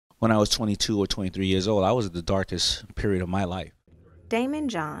When I was 22 or 23 years old, I was at the darkest period of my life. Daymond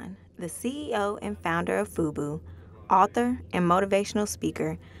John, the CEO and founder of Fubu, author and motivational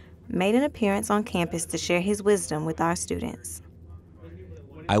speaker, made an appearance on campus to share his wisdom with our students.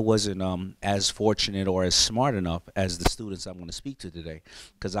 I wasn't as fortunate or as smart enough as the students I'm going to speak to today,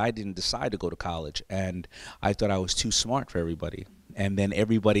 because I didn't decide to go to college, and I thought I was too smart for everybody. And then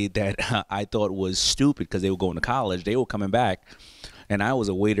everybody that I thought was stupid because they were going to college, they were coming back, and I was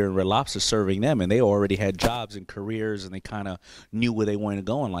a waiter in Red Lobster serving them, and they already had jobs and careers, and they kind of knew where they wanted to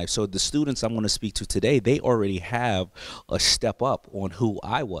go in life. So the students I'm going to speak to today, they already have a step up on who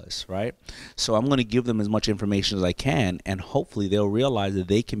I was, right? So I'm going to give them as much information as I can, and hopefully they'll realize that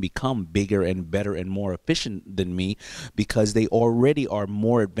they can become bigger and better and more efficient than me, because they already are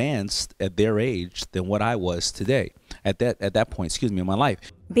more advanced at their age than what I was today at that point, excuse me, in my life.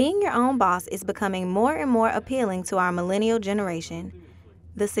 Being your own boss is becoming more and more appealing to our millennial generation.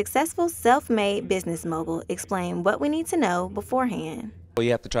 The successful self-made business mogul explained what we need to know beforehand. Well,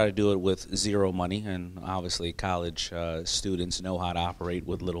 you have to try to do it with zero money, and obviously college students know how to operate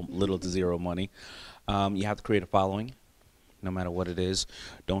with little to zero money. You have to create a following, no matter what it is.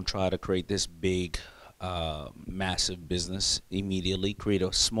 Don't try to create this big, massive business immediately. Create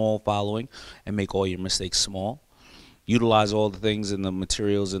a small following and make all your mistakes small. Utilize all the things and the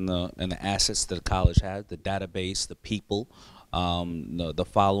materials and the assets that college has, the database, the people, the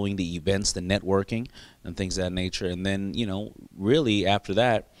following, the events, the networking, and things of that nature. And then, really after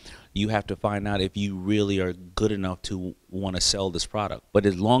that, you have to find out if you really are good enough to want to sell this product. But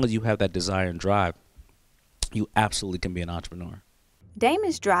as long as you have that desire and drive, you absolutely can be an entrepreneur.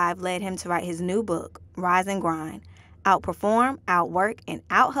 Damon's drive led him to write his new book, Rise and Grind. Outperform, outwork, and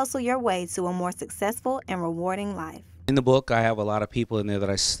out-hustle your way to a more successful and rewarding life. In the book, I have a lot of people in there that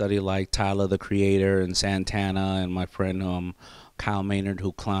I study, like Tyler, the Creator, and Santana, and my friend Kyle Maynard,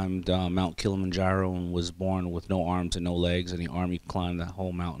 who climbed Mount Kilimanjaro and was born with no arms and no legs, and the army climbed the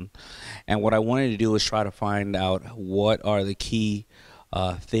whole mountain. And what I wanted to do was try to find out what are the key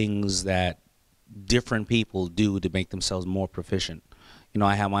things that different people do to make themselves more proficient.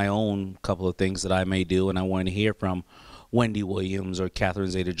 I have my own couple of things that I may do, and I wanted to hear from Wendy Williams or Catherine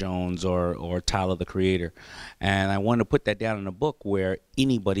Zeta-Jones or Tyler, the Creator. And I wanted to put that down in a book where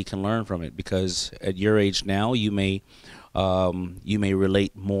anybody can learn from it, because at your age now, you may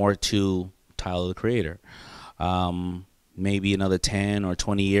relate more to Tyler, the Creator. Maybe another 10 or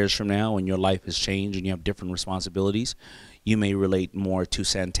 20 years from now, when your life has changed and you have different responsibilities, you may relate more to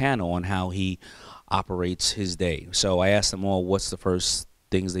Santana on how he operates his day. So I asked them all, what's the first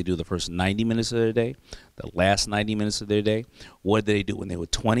things they do the first 90 minutes of their day, the last 90 minutes of their day? What did they do when they were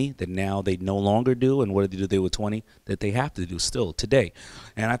 20 that now they no longer do? And what did they do when they were 20 that they have to do still today?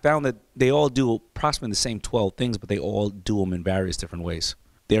 And I found that they all do approximately the same 12 things, but they all do them in various different ways.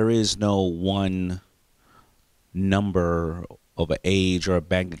 There is no one number of an age or a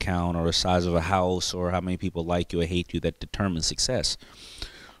bank account or a size of a house or how many people like you or hate you that determines success.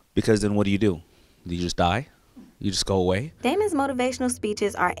 Because then what do? Do you just die? You just go away? Damon's motivational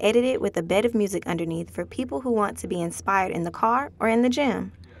speeches are edited with a bed of music underneath for people who want to be inspired in the car or in the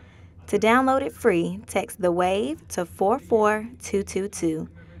gym. To download it free, text The Wave to 44222.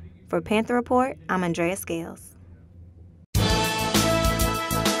 For Panther Report, I'm Andrea Scales.